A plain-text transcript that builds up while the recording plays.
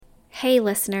Hey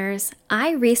listeners, I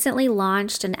recently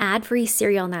launched an ad-free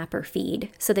serial napper feed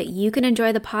so that you can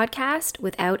enjoy the podcast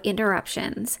without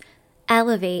interruptions.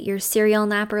 Elevate your serial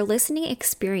napper listening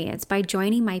experience by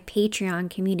joining my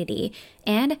Patreon community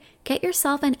and get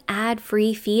yourself an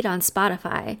ad-free feed on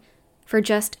Spotify. For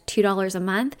just $2 a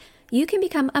month, you can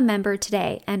become a member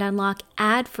today and unlock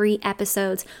ad-free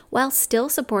episodes while still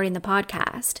supporting the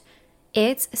podcast.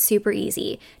 It's super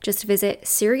easy. Just visit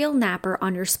Serial Napper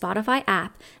on your Spotify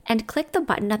app and click the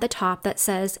button at the top that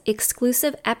says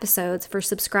Exclusive Episodes for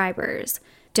Subscribers.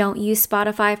 Don't use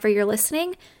Spotify for your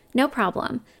listening? No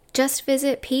problem. Just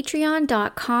visit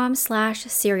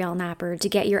patreon.com/serialnapper to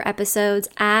get your episodes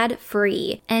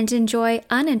ad-free and enjoy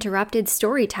uninterrupted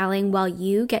storytelling while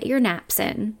you get your naps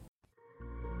in.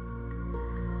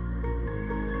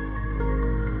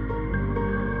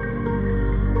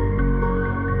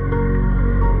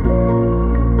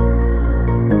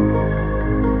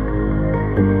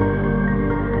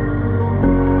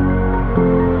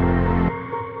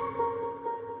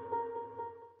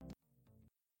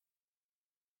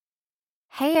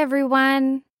 Hey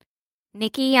everyone,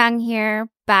 Nikki Young here,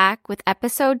 back with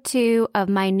episode 2 of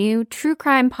my new true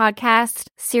crime podcast,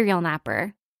 Serial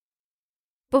Napper.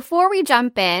 Before we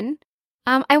jump in,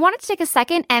 I wanted to take a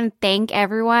second and thank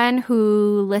everyone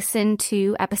who listened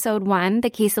to episode 1,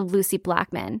 The Case of Lucy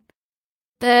Blackman.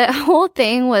 The whole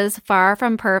thing was far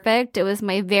from perfect. It was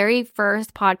my very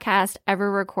first podcast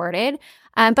ever recorded.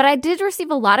 But I did receive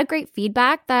a lot of great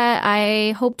feedback that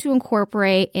I hope to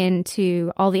incorporate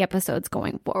into all the episodes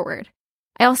going forward.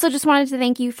 I also just wanted to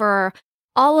thank you for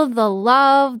all of the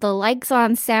love, the likes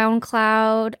on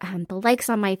SoundCloud, the likes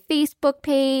on my Facebook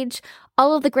page,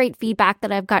 all of the great feedback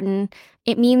that I've gotten.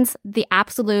 It means the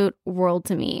absolute world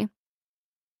to me.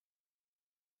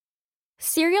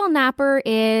 Serial Napper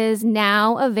is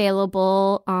now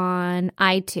available on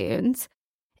iTunes.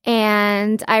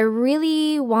 And I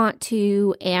really want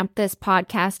to amp this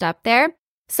podcast up there.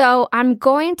 So I'm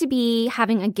going to be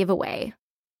having a giveaway.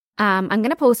 I'm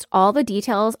going to post all the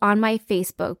details on my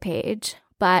Facebook page,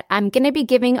 but I'm going to be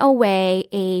giving away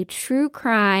a true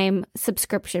crime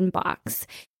subscription box.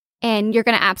 And you're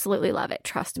going to absolutely love it,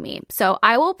 trust me. So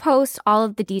I will post all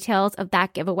of the details of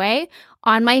that giveaway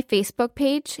on my Facebook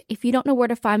page. If you don't know where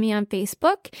to find me on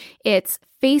Facebook, it's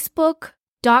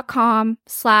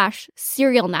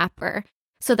facebook.com/serialnapper.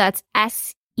 So that's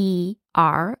SERIAL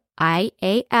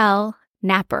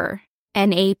Napper,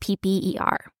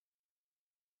 NAPPER.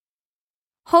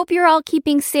 Hope you're all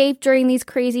keeping safe during these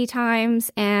crazy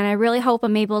times, and I really hope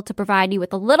I'm able to provide you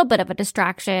with a little bit of a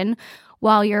distraction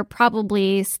while you're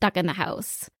probably stuck in the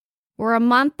house. We're a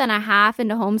month and a half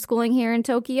into homeschooling here in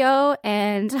Tokyo,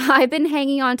 and I've been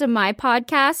hanging on to my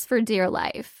podcast for dear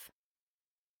life.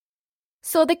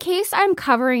 So the case I'm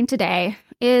covering today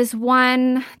is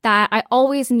one that I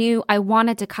always knew I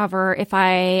wanted to cover if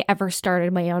I ever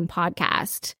started my own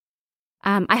podcast.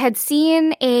 I had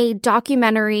seen a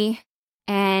documentary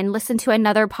and listened to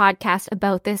another podcast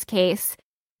about this case,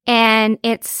 and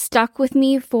it stuck with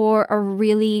me for a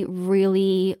really,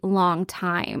 really long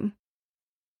time.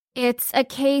 It's a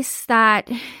case that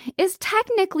is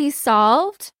technically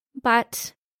solved,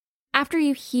 but after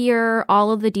you hear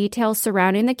all of the details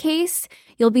surrounding the case,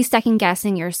 you'll be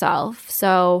second-guessing yourself.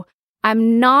 So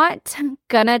I'm not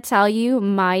gonna tell you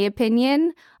my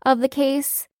opinion of the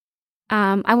case.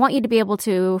 I want you to be able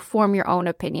to form your own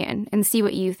opinion and see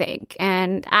what you think.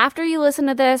 And after you listen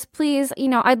to this, please,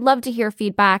 I'd love to hear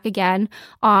feedback again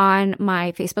on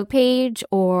my Facebook page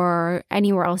or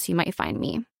anywhere else you might find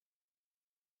me.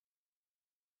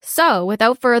 So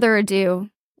without further ado,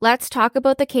 let's talk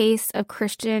about the case of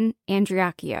Christian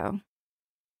Andreacchio.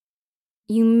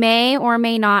 You may or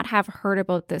may not have heard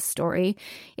about this story.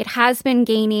 It has been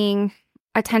gaining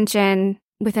attention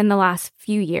within the last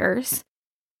few years,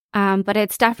 but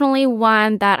it's definitely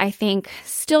one that I think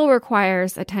still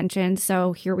requires attention,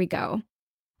 so here we go.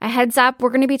 A heads up, we're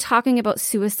going to be talking about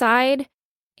suicide,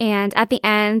 and at the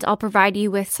end, I'll provide you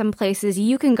with some places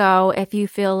you can go if you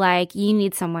feel like you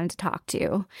need someone to talk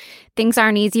to. Things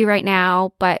aren't easy right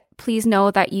now, but please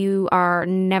know that you are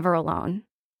never alone.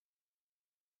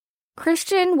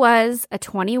 Christian was a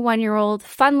 21-year-old,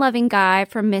 fun-loving guy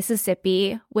from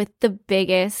Mississippi with the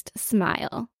biggest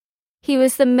smile. He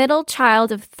was the middle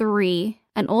child of 3,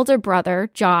 an older brother,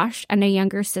 Josh, and a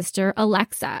younger sister,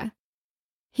 Alexa.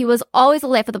 He was always the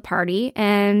life of the party,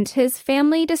 and his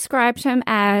family described him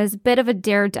as a bit of a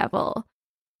daredevil.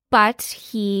 But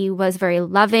he was very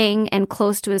loving and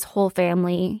close to his whole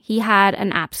family. He had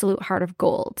an absolute heart of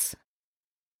gold.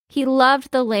 He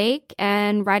loved the lake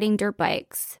and riding dirt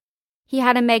bikes. He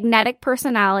had a magnetic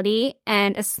personality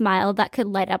and a smile that could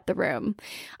light up the room.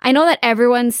 I know that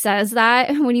everyone says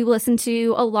that when you listen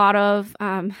to a lot of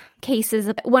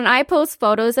cases. When I post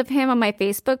photos of him on my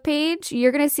Facebook page,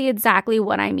 you're going to see exactly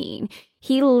what I mean.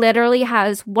 He literally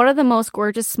has one of the most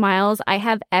gorgeous smiles I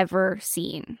have ever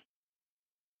seen.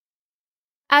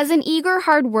 As an eager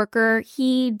hard worker,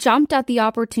 he jumped at the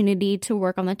opportunity to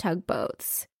work on the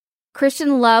tugboats.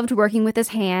 Christian loved working with his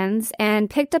hands and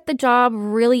picked up the job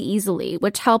really easily,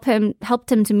 which helped him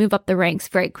to move up the ranks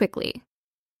very quickly.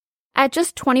 At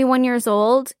just 21 years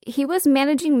old, he was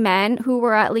managing men who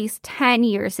were at least 10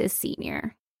 years his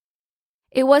senior.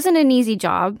 It wasn't an easy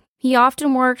job. He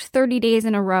often worked 30 days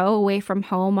in a row away from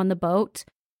home on the boat,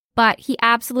 but he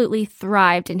absolutely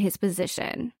thrived in his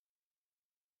position.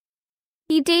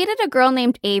 He dated a girl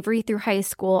named Avery through high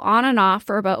school on and off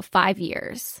for about 5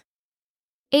 years.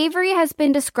 Avery has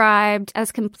been described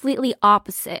as completely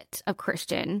opposite of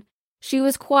Christian. She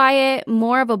was quiet,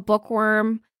 more of a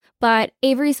bookworm, but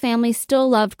Avery's family still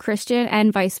loved Christian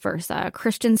and vice versa.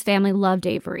 Christian's family loved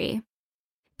Avery.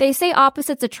 They say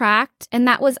opposites attract, and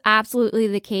that was absolutely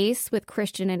the case with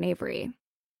Christian and Avery.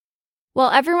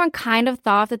 While everyone kind of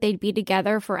thought that they'd be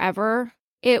together forever,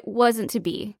 it wasn't to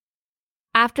be.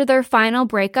 After their final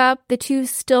breakup, the two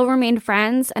still remained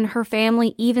friends, and her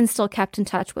family even still kept in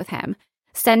touch with him,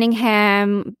 sending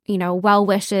him, well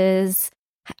wishes,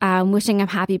 wishing him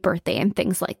happy birthday and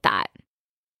things like that.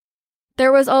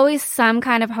 There was always some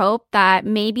kind of hope that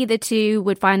maybe the two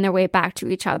would find their way back to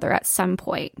each other at some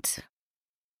point.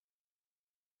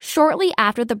 Shortly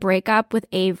after the breakup with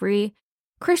Avery,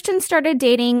 Christian started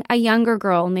dating a younger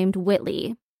girl named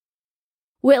Whitley.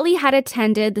 Whitley had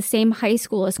attended the same high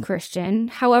school as Christian,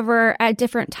 however, at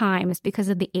different times because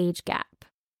of the age gap.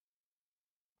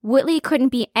 Whitley couldn't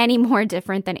be any more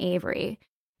different than Avery.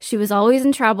 She was always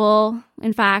in trouble.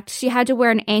 In fact, she had to wear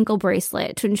an ankle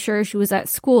bracelet to ensure she was at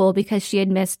school because she had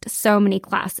missed so many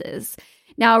classes.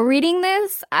 Now, reading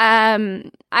this,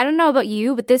 I don't know about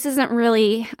you, but this isn't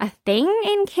really a thing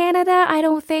in Canada, I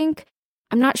don't think.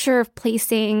 I'm not sure if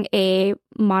placing a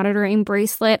monitoring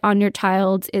bracelet on your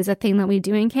child is a thing that we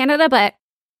do in Canada, but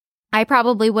I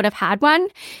probably would have had one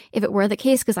if it were the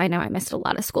case because I know I missed a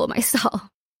lot of school myself.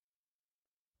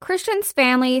 Christian's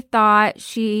family thought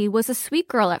she was a sweet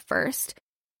girl at first,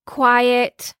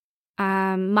 quiet,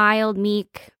 mild,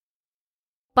 meek.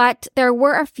 But there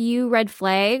were a few red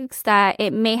flags that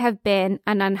it may have been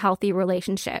an unhealthy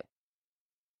relationship.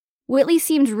 Whitley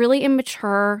seemed really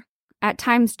immature, at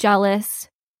times jealous,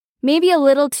 maybe a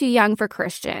little too young for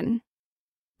Christian.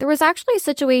 There was actually a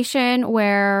situation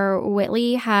where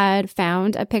Whitley had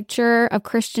found a picture of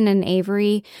Christian and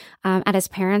Avery at his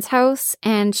parents' house,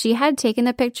 and she had taken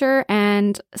the picture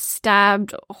and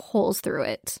stabbed holes through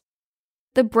it.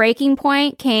 The breaking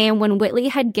point came when Whitley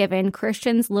had given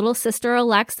Christian's little sister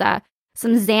Alexa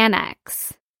some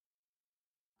Xanax.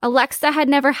 Alexa had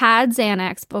never had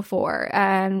Xanax before,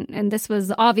 and this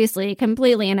was obviously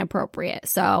completely inappropriate.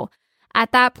 So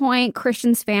at that point,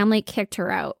 Christian's family kicked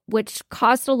her out, which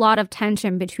caused a lot of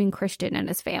tension between Christian and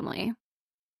his family.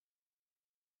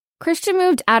 Christian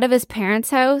moved out of his parents'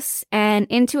 house and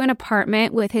into an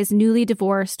apartment with his newly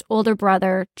divorced older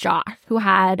brother, Josh, who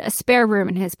had a spare room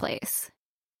in his place.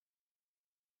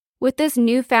 With this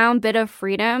newfound bit of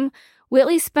freedom,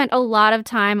 Whitley spent a lot of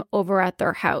time over at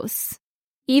their house,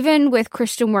 even with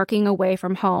Christian working away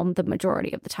from home the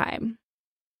majority of the time.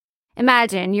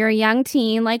 Imagine, you're a young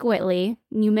teen like Whitley.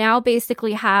 You now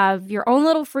basically have your own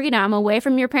little freedom away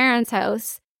from your parents'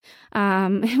 house,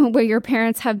 where your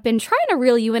parents have been trying to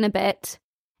reel you in a bit,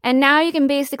 and now you can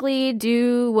basically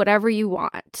do whatever you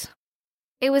want.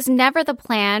 It was never the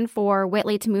plan for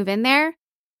Whitley to move in there,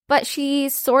 but she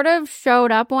sort of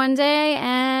showed up one day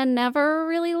and never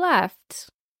really left.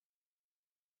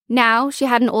 Now she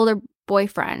had an older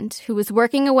boyfriend who was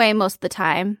working away most of the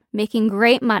time, making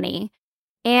great money,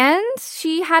 and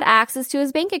she had access to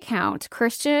his bank account.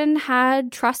 Christian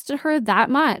had trusted her that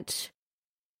much.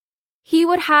 He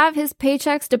would have his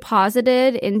paychecks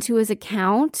deposited into his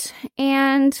account,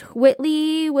 and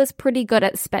Whitley was pretty good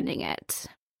at spending it.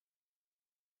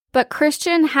 But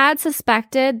Christian had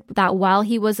suspected that while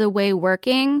he was away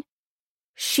working,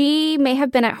 she may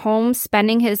have been at home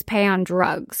spending his pay on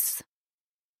drugs.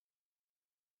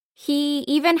 He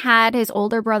even had his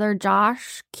older brother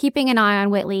Josh keeping an eye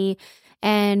on Whitley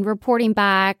and reporting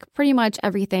back pretty much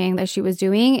everything that she was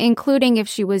doing, including if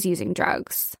she was using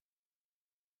drugs.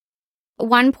 At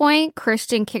one point,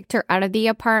 Christian kicked her out of the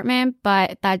apartment,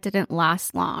 but that didn't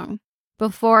last long.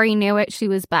 Before he knew it, she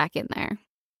was back in there.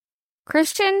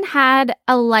 Christian had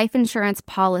a life insurance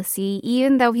policy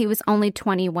even though he was only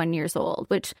 21 years old,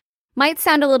 which Might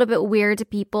sound a little bit weird to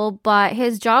people, but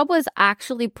his job was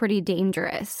actually pretty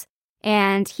dangerous,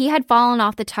 and he had fallen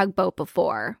off the tugboat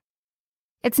before.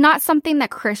 It's not something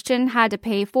that Christian had to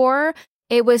pay for.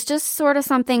 It was just sort of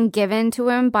something given to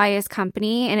him by his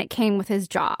company, and it came with his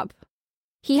job.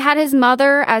 He had his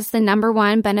mother as the number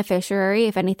one beneficiary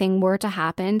if anything were to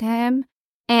happen to him,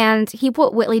 and he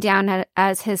put Whitley down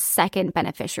as his second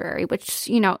beneficiary, which,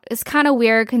 is kind of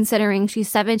weird considering she's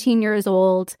 17 years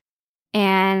old,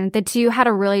 and the two had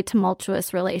a really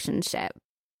tumultuous relationship.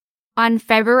 On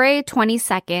February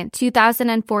 22nd,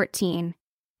 2014,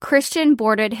 Christian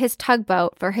boarded his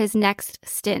tugboat for his next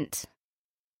stint.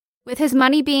 With his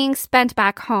money being spent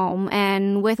back home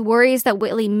and with worries that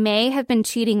Whitley may have been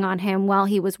cheating on him while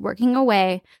he was working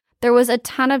away, there was a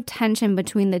ton of tension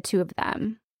between the two of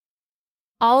them.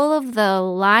 All of the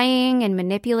lying and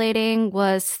manipulating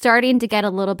was starting to get a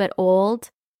little bit old,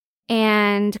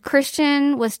 and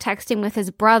Christian was texting with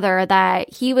his brother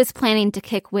that he was planning to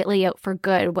kick Whitley out for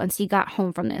good once he got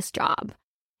home from this job.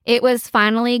 It was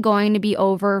finally going to be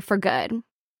over for good.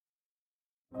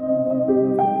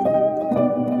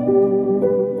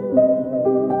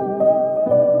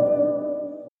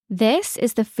 This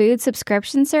is the food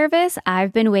subscription service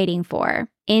I've been waiting for.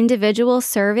 Individual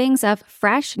servings of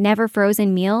fresh, never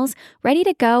frozen meals ready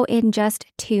to go in just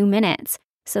 2 minutes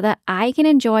so that I can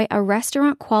enjoy a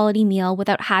restaurant quality meal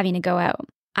without having to go out.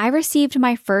 I received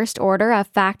my first order of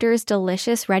Factor's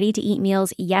delicious ready-to-eat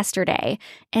meals yesterday,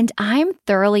 and I'm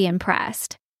thoroughly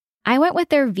impressed. I went with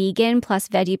their vegan plus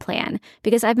veggie plan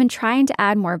because I've been trying to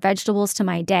add more vegetables to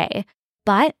my day,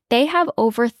 but they have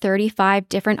over 35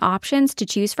 different options to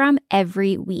choose from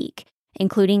every week,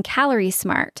 including Calorie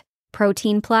Smart,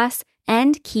 Protein Plus,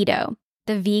 and Keto.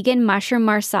 The vegan mushroom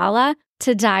marsala,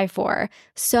 to die for.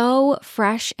 So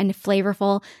fresh and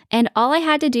flavorful, and all I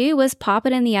had to do was pop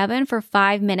it in the oven for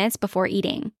 5 minutes before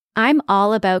eating. I'm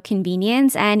all about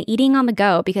convenience and eating on the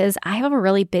go because I have a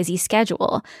really busy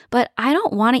schedule, but I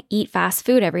don't want to eat fast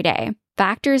food every day.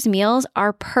 Factor's meals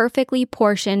are perfectly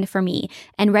portioned for me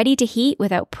and ready to heat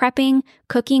without prepping,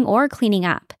 cooking, or cleaning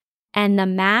up. And the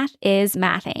math is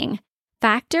mathing.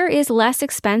 Factor is less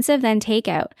expensive than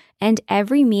takeout, and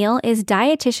every meal is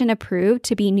dietitian approved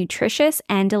to be nutritious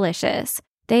and delicious.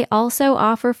 They also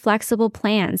offer flexible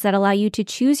plans that allow you to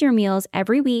choose your meals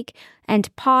every week and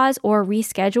pause or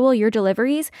reschedule your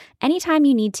deliveries anytime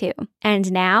you need to.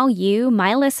 And now you,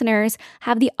 my listeners,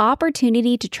 have the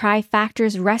opportunity to try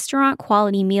Factor's restaurant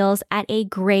quality meals at a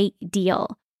great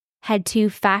deal. Head to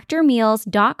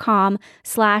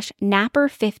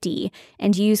factormeals.com/napper50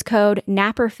 and use code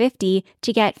napper50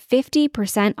 to get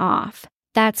 50% off.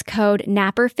 That's code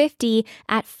napper50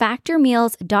 at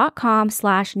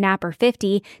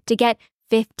factormeals.com/napper50 to get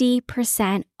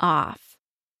 50% off.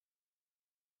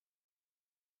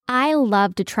 I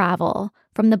love to travel.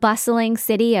 From the bustling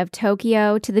city of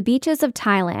Tokyo to the beaches of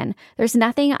Thailand, there's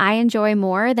nothing I enjoy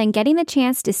more than getting the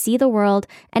chance to see the world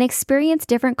and experience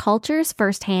different cultures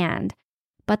firsthand.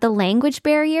 But the language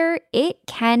barrier, it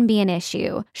can be an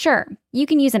issue. Sure, you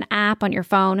can use an app on your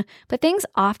phone, but things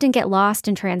often get lost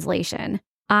in translation.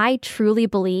 I truly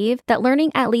believe that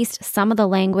learning at least some of the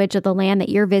language of the land that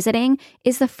you're visiting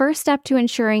is the first step to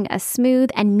ensuring a smooth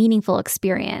and meaningful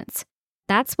experience.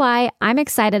 That's why I'm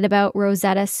excited about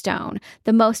Rosetta Stone,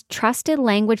 the most trusted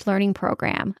language learning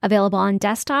program, available on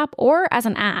desktop or as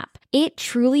an app. It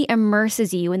truly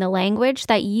immerses you in the language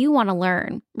that you want to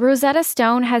learn. Rosetta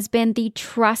Stone has been the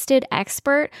trusted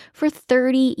expert for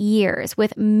 30 years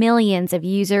with millions of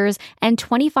users and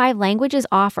 25 languages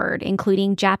offered,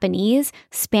 including Japanese,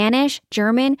 Spanish,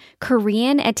 German,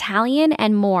 Korean, Italian,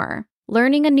 and more.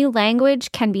 Learning a new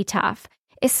language can be tough,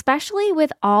 especially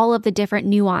with all of the different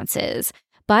nuances.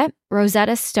 But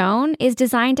Rosetta Stone is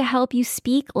designed to help you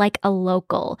speak like a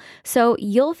local, so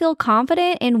you'll feel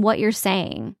confident in what you're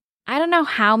saying. I don't know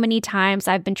how many times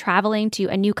I've been traveling to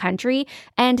a new country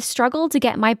and struggled to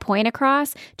get my point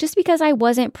across just because I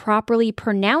wasn't properly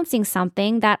pronouncing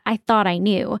something that I thought I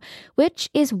knew, which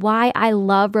is why I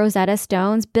love Rosetta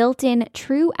Stone's built-in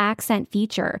true accent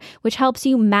feature, which helps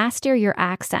you master your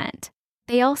accent.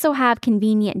 They also have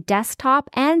convenient desktop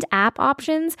and app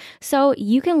options so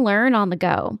you can learn on the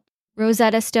go.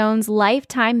 Rosetta Stone's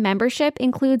lifetime membership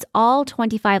includes all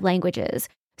 25 languages.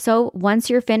 So once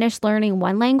you're finished learning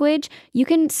one language, you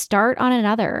can start on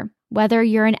another. Whether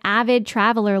you're an avid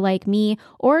traveler like me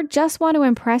or just want to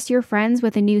impress your friends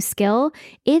with a new skill,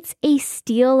 it's a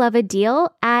steal of a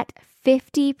deal at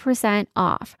 50%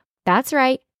 off. That's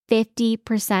right.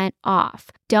 50% off.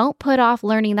 Don't put off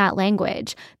learning that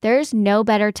language. There's no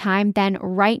better time than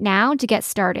right now to get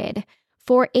started.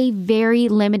 For a very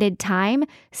limited time,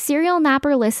 Serial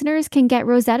Napper listeners can get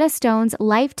Rosetta Stone's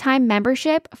lifetime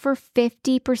membership for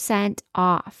 50%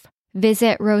 off.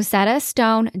 Visit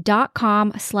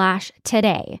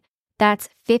rosettastone.com/today. That's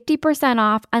 50%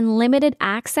 off unlimited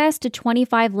access to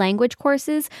 25 language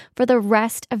courses for the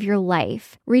rest of your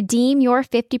life. Redeem your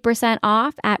 50%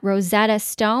 off at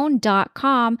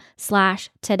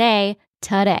rosettastone.com/today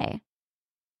today.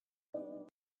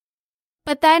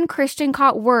 But then Christian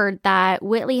caught word that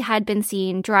Whitley had been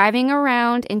seen driving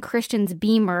around in Christian's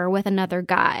Beamer with another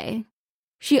guy.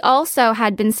 She also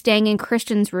had been staying in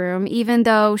Christian's room even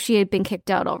though she had been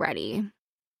kicked out already.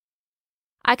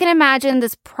 I can imagine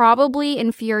this probably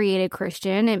infuriated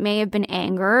Christian. It may have been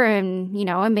anger and,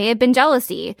 it may have been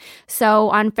jealousy. So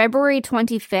on February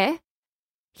 25th,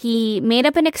 he made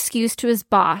up an excuse to his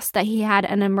boss that he had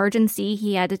an emergency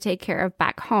he had to take care of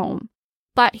back home,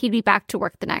 but he'd be back to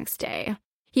work the next day.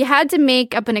 He had to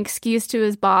make up an excuse to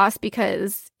his boss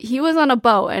because he was on a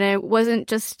boat and it wasn't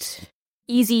just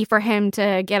easy for him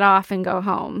to get off and go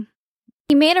home.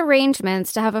 He made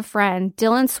arrangements to have a friend,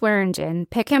 Dylan Swearingen,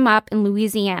 pick him up in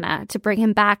Louisiana to bring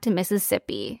him back to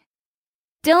Mississippi.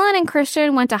 Dylan and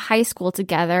Christian went to high school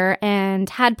together and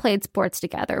had played sports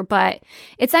together, but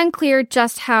it's unclear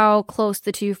just how close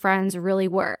the two friends really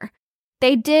were.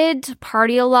 They did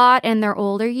party a lot in their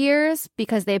older years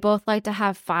because they both like to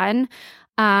have fun,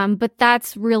 but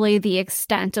that's really the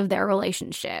extent of their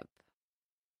relationship.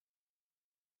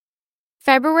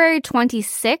 February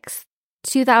 26th,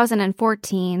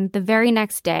 2014, the very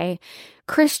next day,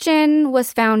 Christian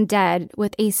was found dead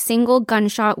with a single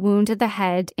gunshot wound to the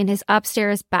head in his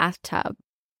upstairs bathtub.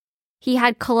 He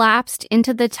had collapsed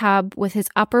into the tub with his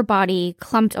upper body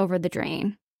clumped over the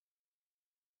drain.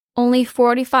 Only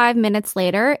 45 minutes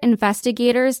later,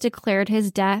 investigators declared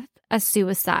his death a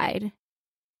suicide.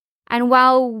 And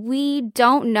while we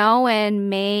don't know and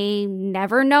may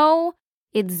never know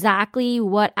exactly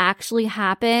what actually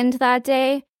happened that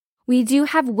day, we do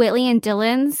have Whitley and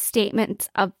Dylan's statements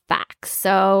of facts.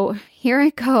 So here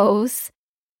it goes.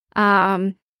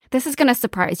 This is going to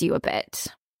surprise you a bit.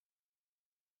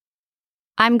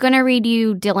 I'm going to read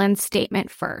you Dylan's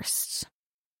statement first.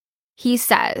 He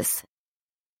says,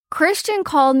 Christian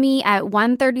called me at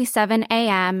 1:37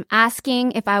 a.m.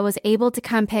 asking if I was able to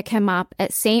come pick him up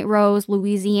at St. Rose,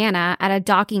 Louisiana at a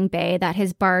docking bay that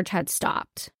his barge had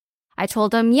stopped. I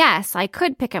told him yes, I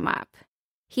could pick him up.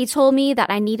 He told me that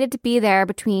I needed to be there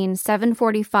between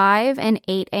 7:45 and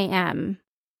 8 a.m.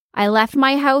 I left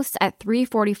my house at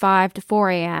 3:45 to 4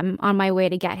 a.m. on my way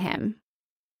to get him.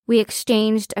 We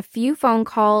exchanged a few phone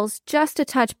calls just to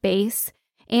touch base,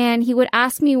 and he would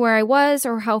ask me where I was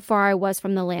or how far I was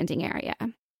from the landing area.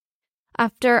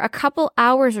 After a couple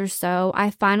hours or so, I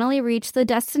finally reached the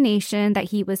destination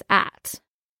that he was at.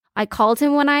 I called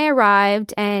him when I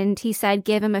arrived, and he said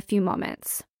give him a few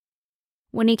moments.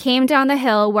 When he came down the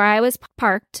hill where I was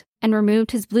parked and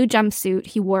removed his blue jumpsuit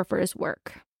he wore for his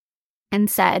work,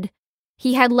 and said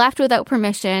he had left without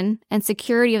permission and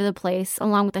security of the place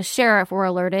along with the sheriff were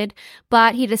alerted,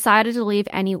 but he decided to leave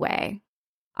anyway.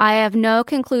 I have no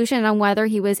conclusion on whether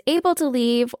he was able to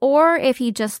leave or if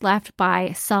he just left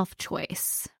by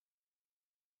self-choice.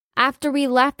 After we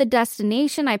left the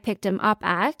destination I picked him up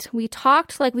at, we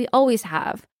talked like we always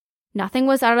have. Nothing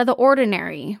was out of the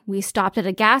ordinary. We stopped at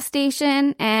a gas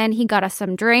station and he got us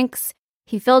some drinks.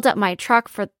 He filled up my truck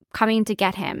for coming to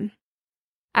get him.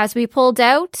 As we pulled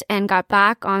out and got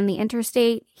back on the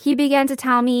interstate, he began to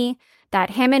tell me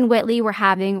that him and Whitley were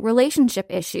having relationship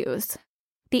issues.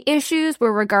 The issues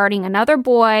were regarding another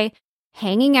boy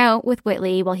hanging out with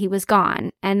Whitley while he was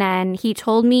gone, and then he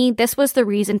told me this was the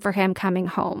reason for him coming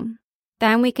home.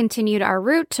 Then we continued our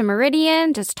route to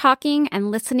Meridian, just talking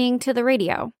and listening to the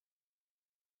radio.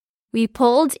 We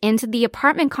pulled into the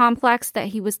apartment complex that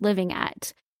he was living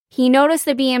at. He noticed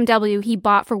the BMW he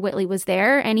bought for Whitley was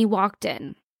there, and he walked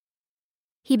in.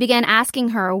 He began asking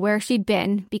her where she'd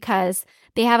been because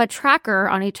they have a tracker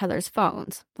on each other's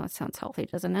phones. That sounds healthy,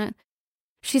 doesn't it?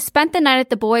 She spent the night at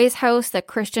the boy's house that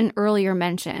Christian earlier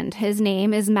mentioned. His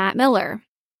name is Matt Miller.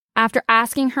 After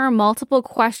asking her multiple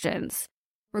questions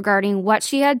regarding what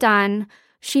she had done,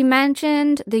 she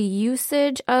mentioned the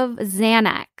usage of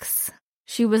Xanax.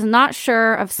 She was not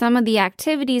sure of some of the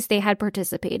activities they had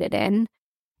participated in,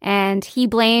 and he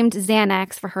blamed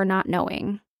Xanax for her not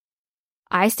knowing.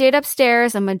 I stayed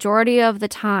upstairs a majority of the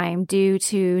time due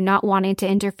to not wanting to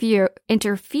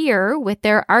interfere with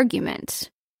their argument.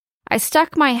 I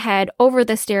stuck my head over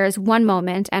the stairs one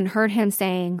moment and heard him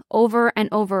saying over and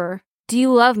over, "Do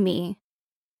you love me?"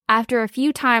 After a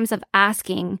few times of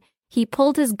asking, he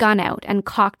pulled his gun out and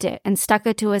cocked it and stuck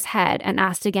it to his head and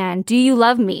asked again, "Do you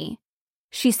love me?"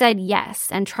 She said yes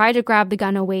and tried to grab the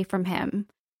gun away from him.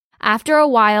 After a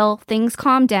while, things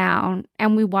calmed down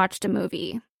and we watched a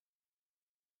movie.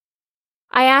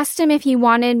 I asked him if he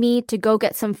wanted me to go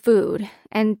get some food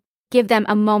and give them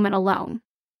a moment alone.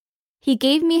 He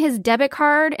gave me his debit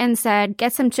card and said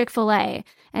get some Chick-fil-A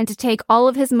and to take all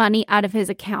of his money out of his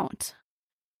account.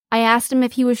 I asked him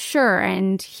if he was sure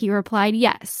and he replied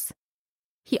yes.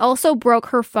 He also broke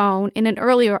her phone in an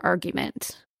earlier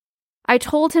argument. I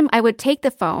told him I would take the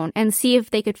phone and see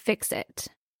if they could fix it.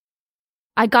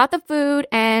 I got the food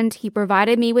and he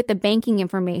provided me with the banking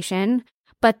information,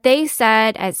 but they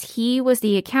said as he was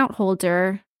the account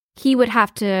holder, he would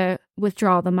have to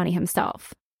withdraw the money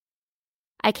himself.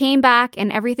 I came back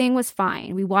and everything was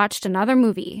fine. We watched another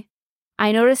movie.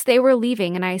 I noticed they were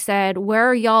leaving and I said, "Where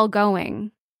are y'all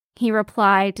going?" He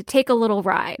replied, "To take a little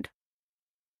ride."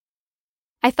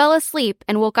 I fell asleep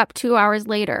and woke up 2 hours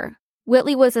later.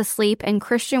 Whitley was asleep and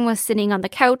Christian was sitting on the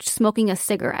couch smoking a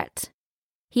cigarette.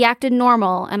 He acted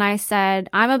normal and I said,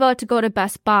 "I'm about to go to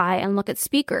Best Buy and look at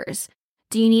speakers.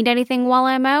 Do you need anything while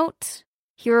I'm out?"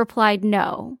 He replied,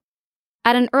 "No."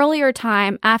 At an earlier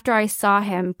time, after I saw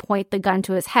him point the gun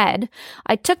to his head,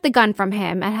 I took the gun from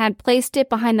him and had placed it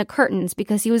behind the curtains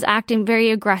because he was acting very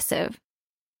aggressive.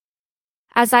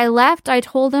 As I left, I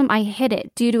told him I hid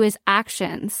it due to his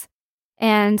actions,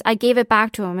 and I gave it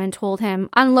back to him and told him,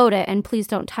 "Unload it and please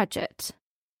don't touch it."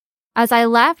 As I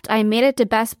left, I made it to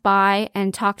Best Buy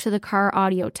and talked to the car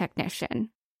audio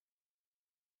technician.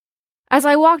 As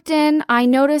I walked in, I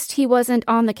noticed he wasn't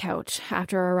on the couch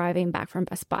after arriving back from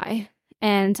Best Buy,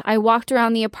 and I walked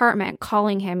around the apartment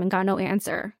calling him and got no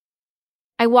answer.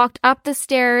 I walked up the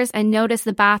stairs and noticed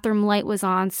the bathroom light was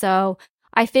on, so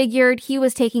I figured he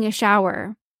was taking a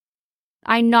shower.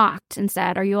 I knocked and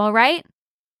said, "Are you all right?"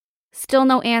 Still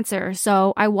no answer,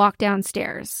 so I walked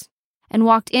downstairs and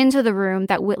walked into the room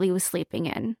that Whitley was sleeping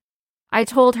in. I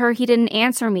told her he didn't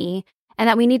answer me and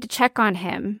that we need to check on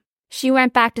him. She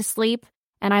went back to sleep,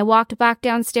 and I walked back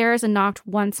downstairs and knocked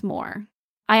once more.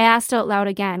 I asked out loud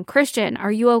again, "Christian,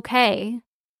 are you okay?"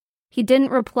 He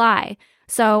didn't reply,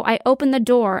 so I opened the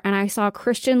door and I saw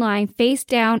Christian lying face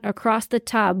down across the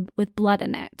tub with blood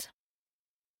in it.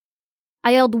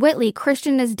 I yelled, "Whitley,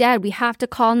 Christian is dead. We have to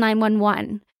call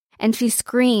 911. And she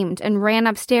screamed and ran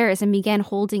upstairs and began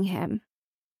holding him.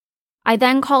 I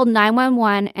then called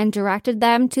 911 and directed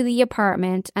them to the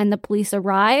apartment, and the police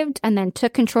arrived and then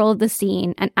took control of the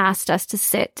scene and asked us to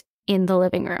sit in the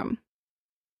living room.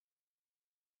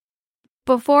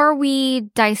 Before we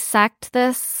dissect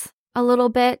this a little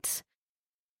bit,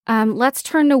 let's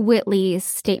turn to Whitley's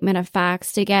statement of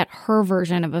facts to get her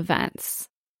version of events.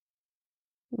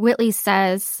 Whitley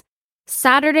says,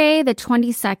 Saturday the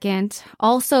 22nd,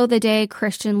 also the day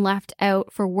Christian left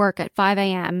out for work at 5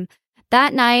 a.m.,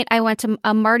 that night I went to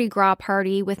a Mardi Gras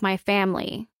party with my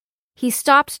family. He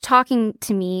stopped talking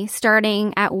to me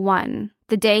starting at 1,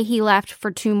 the day he left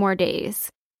for 2 more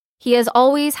days. He has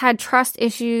always had trust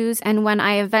issues, and when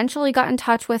I eventually got in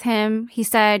touch with him, he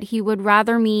said he would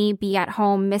rather me be at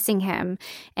home missing him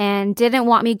and didn't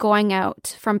want me going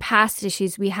out from past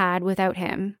issues we had without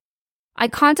him. I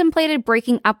contemplated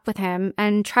breaking up with him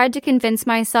and tried to convince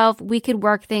myself we could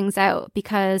work things out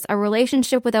because a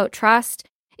relationship without trust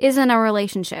isn't a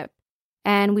relationship.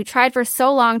 And we tried for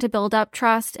so long to build up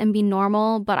trust and be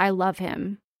normal, but I love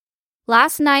him.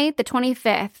 Last night, the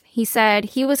 25th, he said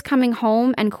he was coming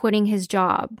home and quitting his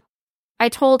job. I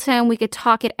told him we could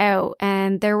talk it out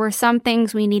and there were some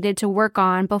things we needed to work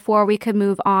on before we could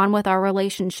move on with our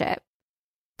relationship.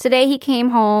 Today he came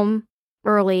home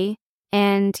early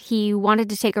and he wanted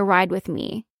to take a ride with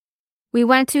me. We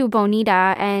went to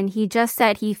Bonita and he just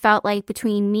said he felt like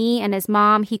between me and his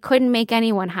mom, he couldn't make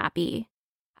anyone happy.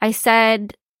 I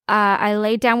said I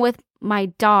laid down with my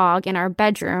dog in our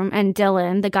bedroom and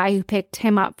Dylan, the guy who picked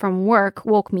him up from work,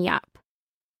 woke me up.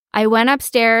 I went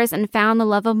upstairs and found the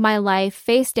love of my life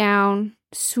face down,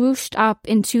 swooshed up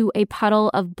into a puddle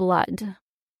of blood.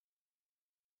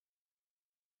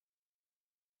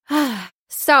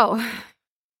 So,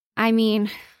 I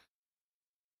mean,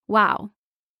 wow.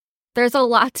 There's a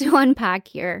lot to unpack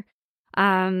here.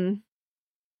 The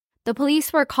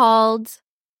police were called.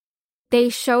 They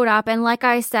showed up, and like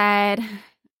I said,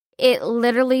 it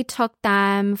literally took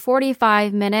them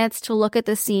 45 minutes to look at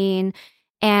the scene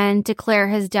and declare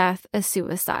his death a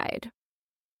suicide.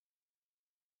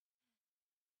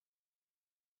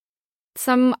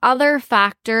 Some other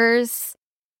factors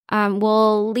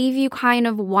will leave you kind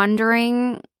of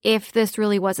wondering if this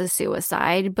really was a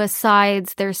suicide,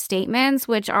 besides their statements,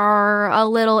 which are a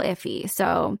little iffy.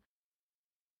 So,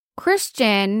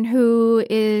 Christian, who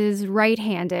is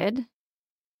right-handed,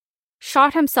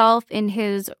 shot himself in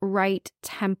his right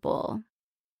temple.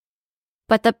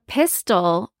 But the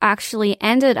pistol actually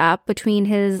ended up between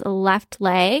his left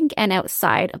leg and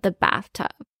outside of the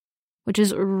bathtub, which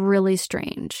is really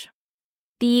strange.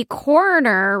 The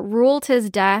coroner ruled his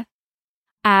death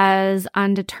as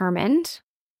undetermined,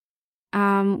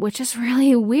 which is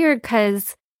really weird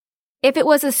because if it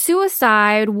was a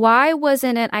suicide, why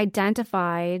wasn't it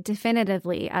identified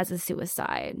definitively as a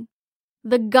suicide?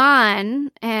 The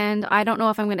gun, and I don't know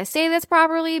if I'm going to say this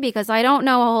properly because I don't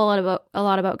know a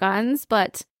lot about guns,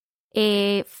 but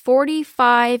a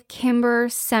 .45 Kimber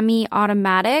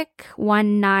semi-automatic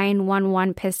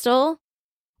 1911 pistol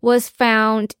was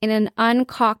found in an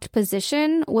uncocked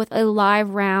position with a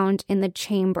live round in the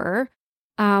chamber,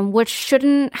 which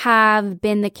shouldn't have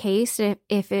been the case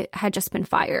if it had just been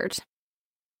fired.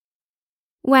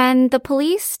 When the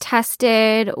police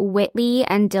tested Whitley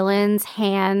and Dylan's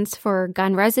hands for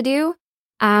gun residue,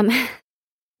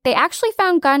 they actually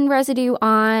found gun residue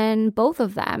on both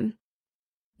of them.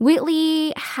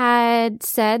 Whitley had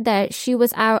said that she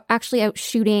was actually out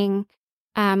shooting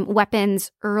weapons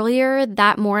earlier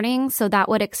that morning, so that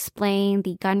would explain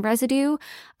the gun residue.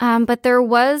 But there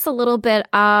was a little bit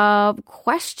of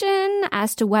question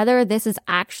as to whether this is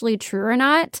actually true or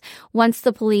not once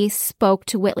the police spoke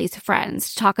to Whitley's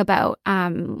friends to talk about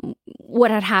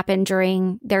what had happened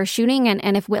during their shooting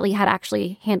and if Whitley had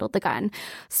actually handled the gun.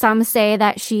 Some say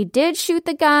that she did shoot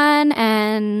the gun,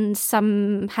 and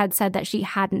some had said that she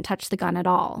hadn't touched the gun at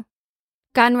all.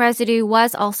 Gun residue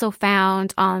was also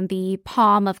found on the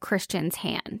palm of Christian's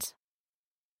hand.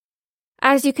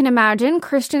 As you can imagine,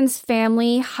 Christian's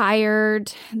family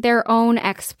hired their own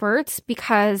experts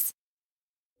because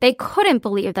they couldn't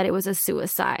believe that it was a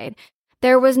suicide.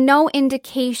 There was no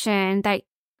indication that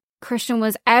Christian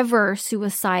was ever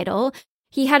suicidal.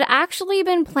 He had actually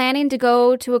been planning to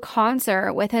go to a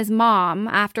concert with his mom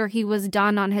after he was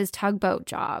done on his tugboat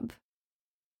job.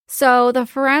 So the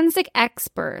forensic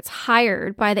experts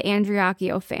hired by the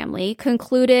Andreacchio family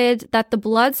concluded that the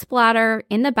blood splatter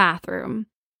in the bathroom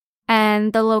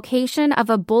and the location of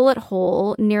a bullet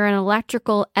hole near an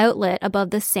electrical outlet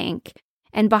above the sink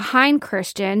and behind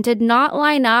Christian did not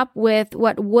line up with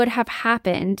what would have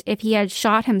happened if he had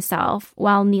shot himself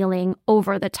while kneeling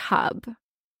over the tub.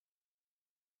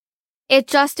 It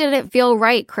just didn't feel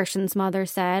right, Christian's mother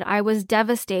said. I was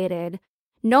devastated.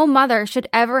 No mother should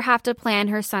ever have to plan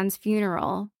her son's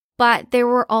funeral, but there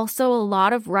were also a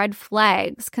lot of red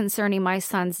flags concerning my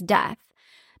son's death.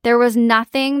 There was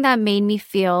nothing that made me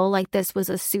feel like this was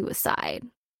a suicide.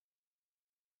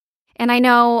 And I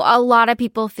know a lot of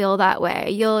people feel that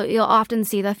way. You'll often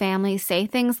see the family say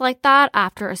things like that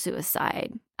after a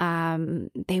suicide.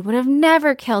 They would have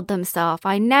never killed themselves.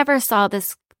 I never saw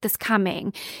this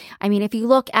coming. I mean, if you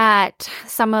look at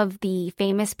some of the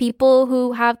famous people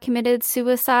who have committed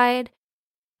suicide,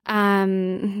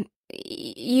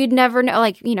 you'd never know,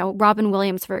 like, Robin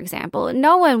Williams, for example.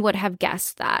 No one would have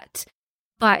guessed that.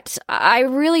 But I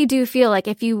really do feel like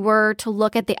if you were to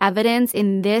look at the evidence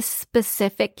in this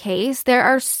specific case, there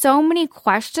are so many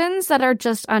questions that are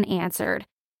just unanswered.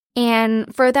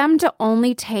 And for them to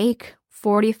only take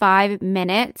 45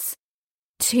 minutes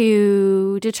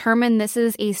to determine this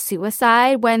is a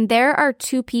suicide when there are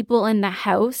two people in the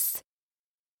house,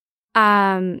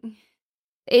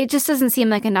 it just doesn't seem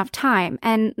like enough time.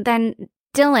 And then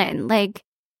Dylan,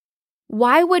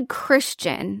 why would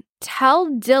Christian tell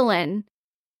Dylan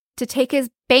to take his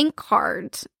bank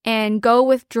card and go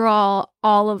withdraw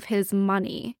all of his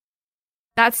money?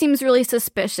 That seems really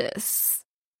suspicious.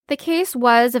 The case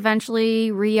was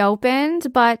eventually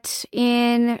reopened, but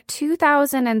in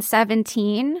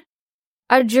 2017,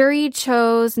 a jury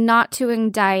chose not to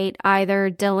indict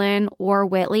either Dylan or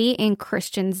Whitley in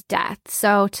Christian's death.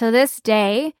 So to this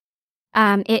day,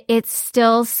 it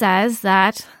still says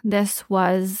that this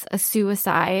was a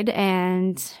suicide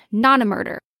and not a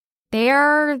murder. They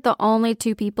are the only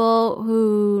two people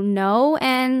who know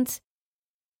and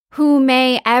who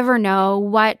may ever know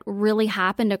what really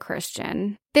happened to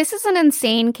Christian. This is an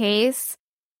insane case,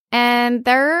 and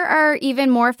there are even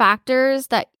more factors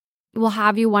that will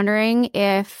have you wondering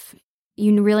if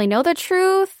you really know the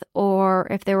truth or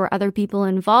if there were other people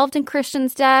involved in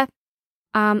Christian's death.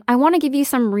 I want to give you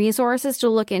some resources to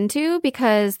look into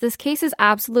because this case is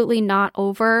absolutely not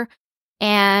over,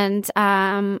 and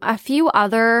a few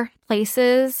other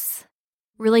places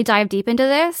really dive deep into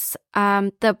this.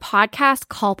 The podcast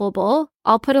Culpable,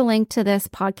 I'll put a link to this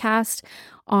podcast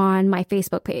on my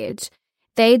Facebook page.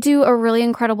 They do a really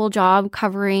incredible job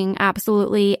covering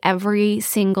absolutely every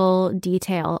single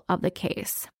detail of the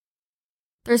case.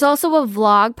 There's also a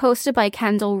vlog posted by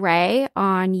Kendall Ray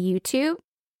on YouTube.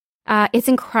 It's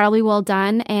incredibly well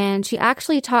done, and she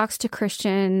actually talks to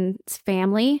Christian's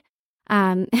family.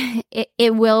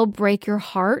 It will break your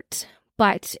heart,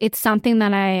 but it's something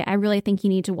that I really think you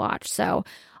need to watch. So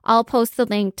I'll post the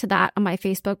link to that on my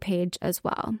Facebook page as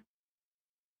well.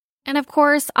 And of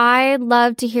course, I'd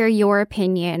love to hear your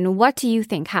opinion. What do you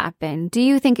think happened? Do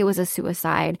you think it was a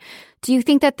suicide? Do you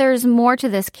think that there's more to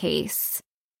this case?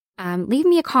 Leave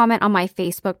me a comment on my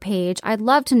Facebook page. I'd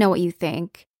love to know what you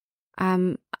think.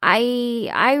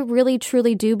 I really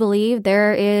truly do believe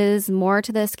there is more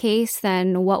to this case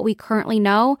than what we currently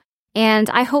know. And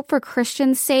I hope for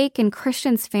Christian's sake and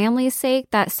Christian's family's sake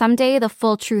that someday the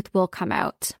full truth will come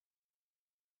out.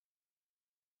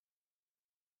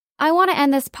 I want to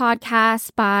end this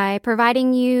podcast by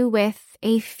providing you with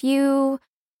a few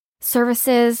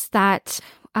services that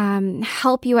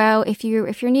help you out if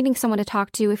you're needing someone to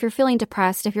talk to, if you're feeling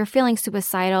depressed, if you're feeling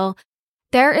suicidal.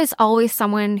 There is always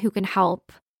someone who can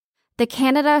help. The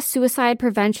Canada Suicide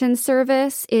Prevention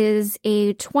Service is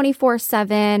a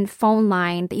 24/7 phone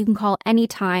line that you can call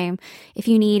anytime if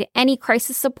you need any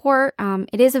crisis support.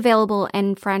 It is available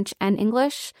in French and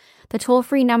English. The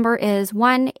toll-free number is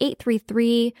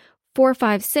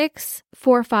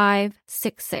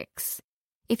 1-833-456-4566.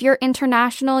 If you're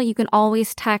international, you can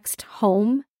always text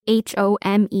HOME,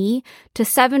 HOME, to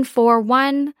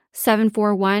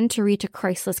 741-741 to reach a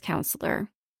crisis counselor.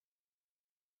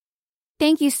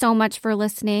 Thank you so much for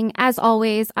listening. As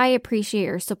always, I appreciate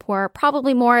your support,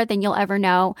 probably more than you'll ever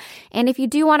know. And if you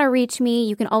do want to reach me,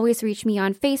 you can always reach me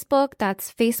on Facebook.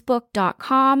 That's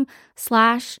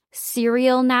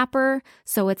facebook.com/serial napper.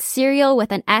 So it's serial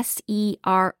with an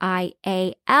SERIAL,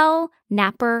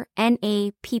 napper,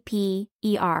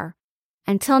 NAPPER.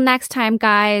 Until next time,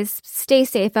 guys, stay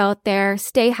safe out there,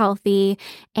 stay healthy,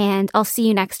 and I'll see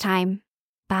you next time.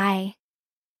 Bye.